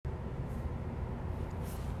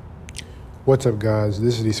What's up, guys?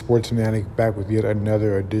 This is the Sports Fanatic back with yet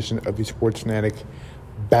another edition of the Sports Fanatic.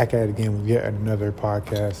 Back at it again with yet another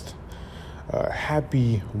podcast.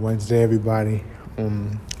 Happy Wednesday, everybody.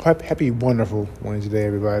 Happy wonderful Wednesday,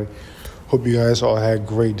 everybody. Hope you guys all had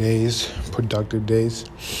great days, productive days.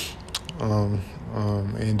 And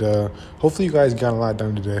hopefully you guys got a lot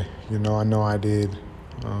done today. I know I did.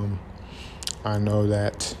 I know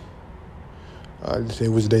that today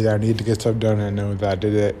was the day that I needed to get stuff done, and I know that I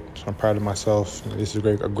did it. So I'm proud of myself. This is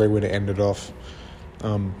a great way to end it off.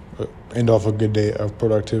 End off a good day of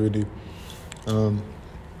productivity.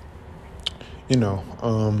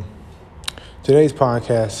 Today's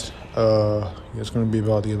podcast, it's going to be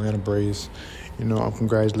about the Atlanta Braves. I'm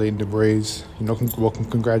congratulating the Braves.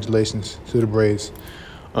 Congratulations to the Braves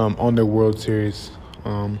on their World Series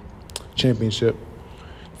championship,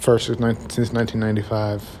 first since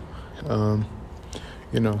 1995.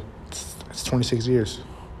 It's 26 years.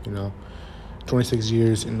 26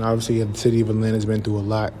 years, and obviously the city of Atlanta has been through a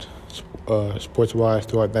lot, sports-wise,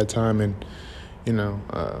 throughout that time, and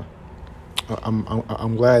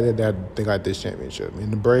I'm glad that they got this championship.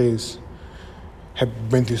 And the Braves have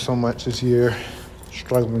been through so much this year,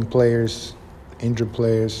 struggling players, injured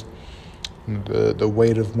players, the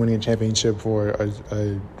weight of winning a championship for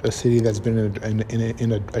a city that's been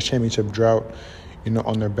in a championship drought,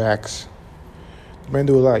 on their backs. They've been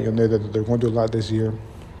through a lot. They're going through a lot this year.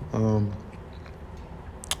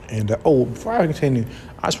 Before I continue,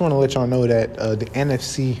 I just want to let y'all know that the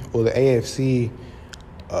NFC or the AFC,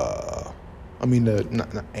 not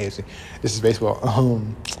AFC, this is baseball,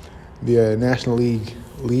 the National League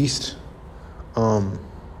East, that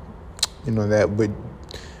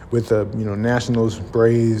with the, Nationals,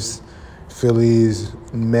 Braves, Phillies,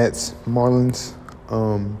 Mets, Marlins,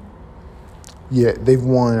 they've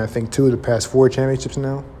won, I think, 2 of the past 4 championships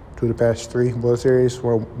now. 2 of the past 3 World Series. I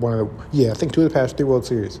think 2 of the past 3 World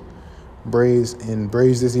Series. Braves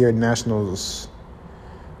this year. Nationals,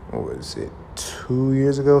 what was it, 3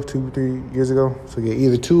 years ago? So,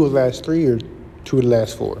 either 2 of the last 3 or 2 of the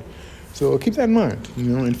last 4. So, keep that in mind,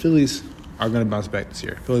 and Phillies are going to bounce back this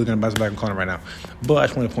year. Phillies are going to bounce back. I'm calling it right now. But I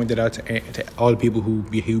just want to point that out to all the people who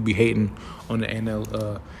be hating on the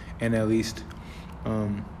NL East.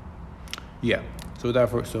 So I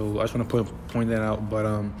just want to point that out. But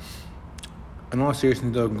in all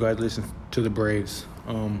seriousness, though, congratulations to the Braves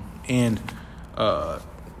and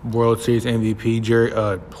World Series MVP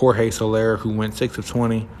Jorge Soler, who went 6 of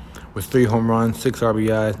 20 with 3 home runs, 6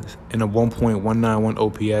 RBIs, and a 1.191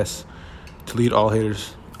 OPS to lead all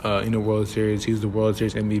hitters in the World Series. He's the World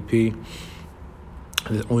Series MVP.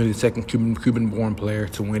 He's only the second Cuban-born player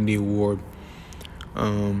to win the award.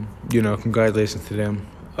 Congratulations to them.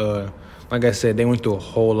 Like I said, they went through a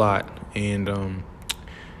whole lot, and I'm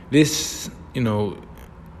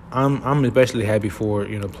especially happy for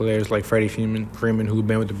players like Freddie Freeman, who've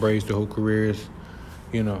been with the Braves their whole careers.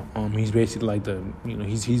 He's basically like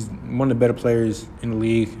he's one of the better players in the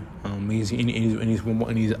league. He's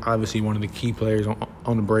obviously one of the key players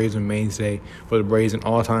on the Braves and mainstay for the Braves, an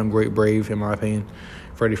all-time great Brave in my opinion.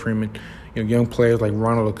 Freddie Freeman, young players like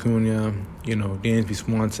Ronald Acuna, Dansby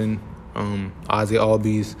Swanson, Ozzie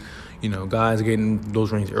Albies. Guys getting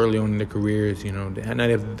those rings early on in their careers. I know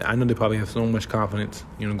they probably have so much confidence,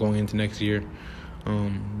 going into next year.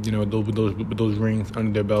 With those rings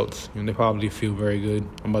under their belts, they probably feel very good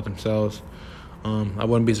about themselves. I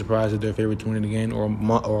wouldn't be surprised if they're favorites to win it again, or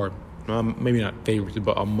maybe not favorites,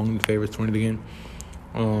 but among the favorites to win it again.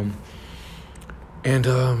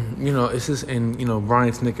 It's just, and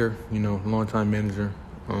Brian Snitker, longtime manager.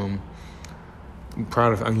 I'm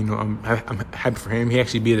proud of I'm happy for him. He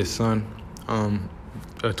actually beat his son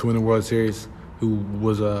to win the World Series, who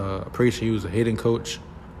was pretty sure he was a hitting coach,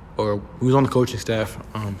 or he was on the coaching staff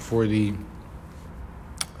for the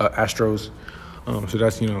Astros. So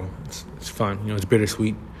that's it's fun. It's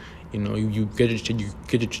bittersweet. You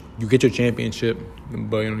get your championship,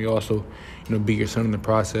 but you also beat your son in the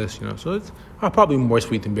process. So it's probably more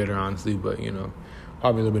sweet than bitter, honestly. But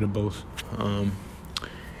probably a little bit of both.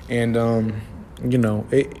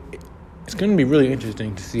 It's going to be really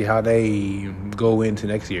interesting to see how they go into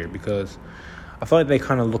next year, because I feel like they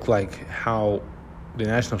kind of look like how the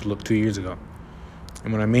Nationals looked 2 years ago.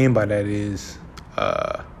 And what I mean by that is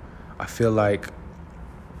I feel like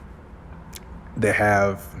they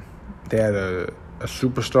had a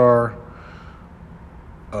superstar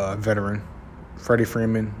veteran, Freddie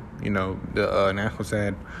Freeman. The Nationals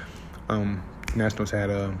had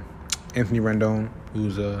Anthony Rendon,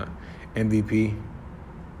 who's a MVP.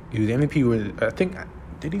 He was MVP with, I think,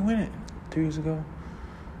 did he win it 2 years ago?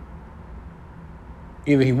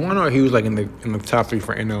 either he won or he was like in the top three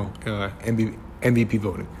for MVP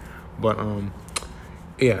voting. But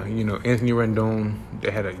yeah, Anthony Rendon,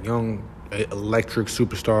 they had a young electric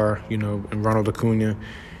superstar, and Ronald Acuna.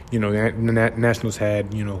 The Nationals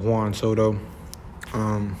had Juan Soto,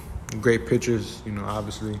 great pitchers.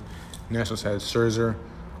 Obviously, Nationals had Scherzer,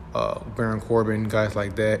 Baron Corbin, guys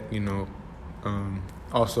like that.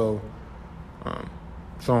 Also,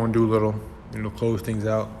 Sean Doolittle, close things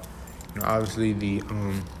out. Obviously the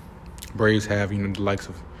Braves have the likes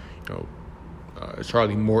of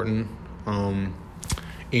Charlie Morton,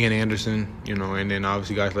 Ian Anderson, and then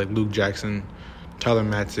obviously guys like Luke Jackson, Tyler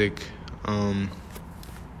Matzik, and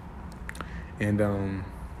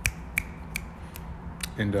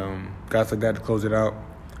guys like that to close it out.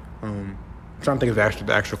 I'm trying to think of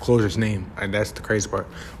the actual closer's name, and that's the crazy part.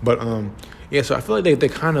 But yeah, so I feel like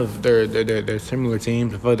they're similar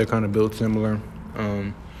teams. I feel like they're kind of built similar.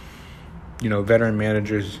 Veteran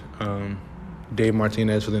managers, Dave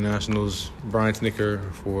Martinez for the Nationals, Brian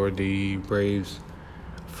Snitker for the Braves.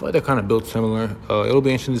 I feel like they're kind of built similar. It'll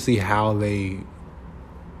be interesting to see how they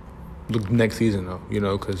look next season, though,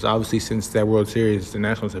 because obviously since that World Series, the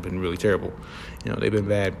Nationals have been really terrible. They've been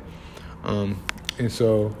bad. And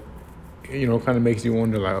so, it kind of makes you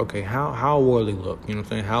wonder, like, okay, how will they look? You know what I'm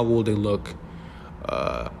saying? How will they look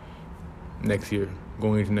next year,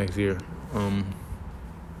 going into next year?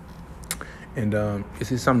 And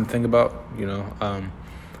this is something to think about,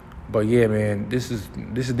 But yeah, man, this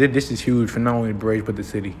is huge for not only the Braves but the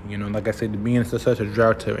city. Like I said, being such a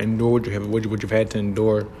drought to endure what you've had to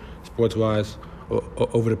endure sports wise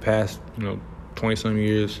over the past 20-some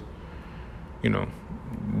years.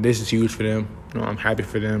 This is huge for them. I'm happy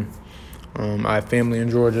for them. I have family in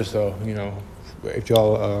Georgia, so if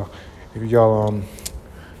y'all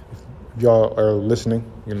are listening,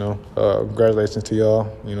 congratulations to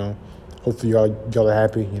y'all. Hopefully y'all are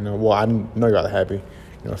happy. Well, I know y'all are happy.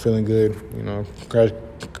 Feeling good.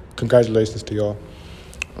 Congratulations to y'all.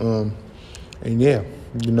 And yeah,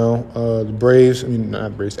 the Braves.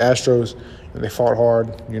 Not Braves. Astros. They fought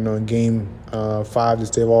hard. In Game 5 to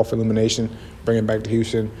stave off elimination, bring it back to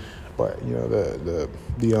Houston. But the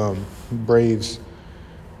Braves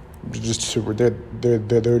just super.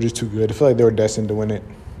 They're just too good. I feel like they were destined to win it.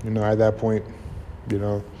 At that point.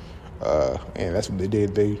 And that's what they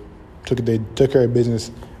did. They took care of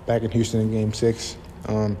business back in Houston in Game 6.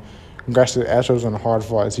 Congrats to the Astros on a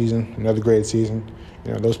hard-fought season, another great season.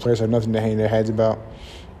 Those players have nothing to hang their heads about.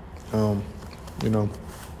 I know,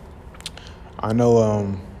 I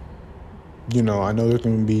know there's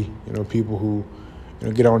going to be, people who,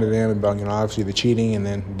 get on to them about, obviously the cheating and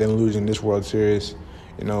then losing this World Series,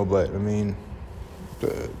 but,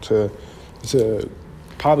 to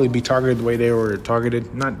probably be targeted the way they were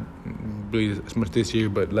targeted, not really as much this year,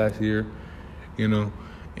 but last year, and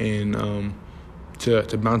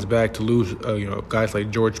to bounce back, to lose, guys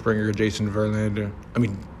like George Springer, Justin Verlander,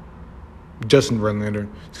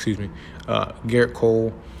 Garrett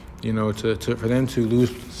Cole, for them to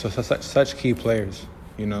lose such key players,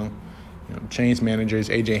 change managers,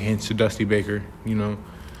 AJ Hinch to Dusty Baker,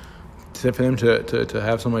 for them to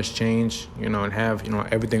have so much change, and have,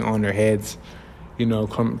 everything on their heads,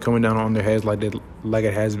 coming down on their heads like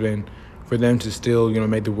it has been, for them to still,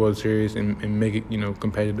 make the World Series and make it,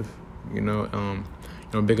 competitive,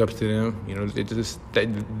 big ups to them.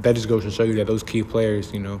 That just goes to show you that those key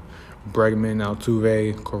players, Bregman,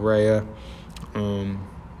 Altuve, Correa,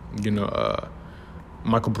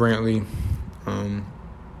 Michael Brantley,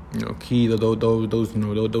 Key,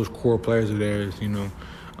 those core players of theirs,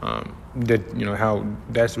 that how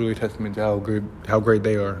that's really a testament to how great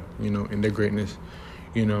they are, in their greatness,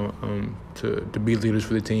 to be leaders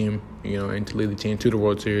for the team, and to lead the team to the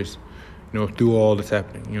World Series, through all that's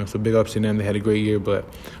happening, so big ups to them. They had a great year, but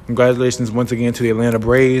congratulations once again to the Atlanta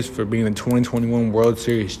Braves for being the 2021 World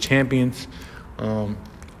Series champions.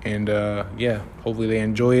 Yeah, hopefully they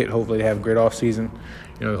enjoy it. Hopefully they have a great off season.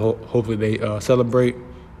 Hopefully they celebrate.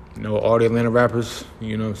 All the Atlanta rappers.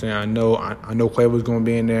 What I'm saying. I know Quavo's going to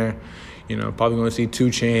be in there. Probably going to see 2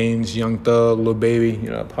 Chainz, Young Thug, Lil Baby.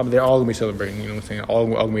 Probably they're all going to be celebrating. What I'm saying.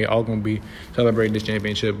 All going to be celebrating this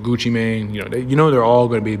championship. Gucci Mane. They're all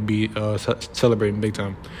going to be celebrating big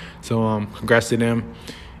time. So congrats to them.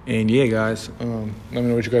 And yeah, guys. Let me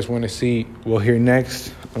know what you guys want to see. We'll hear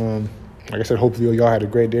next. Like I said, hopefully y'all had a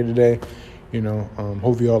great day today.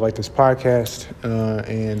 Hopefully y'all like this podcast.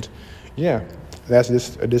 And yeah, that's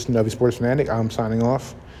this edition of the Sports Fanatic. I'm signing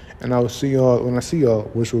off, and I will see y'all when I see y'all,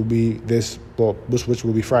 which will be which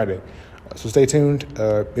will be Friday. So stay tuned.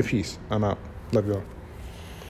 In peace. I'm out. Love y'all.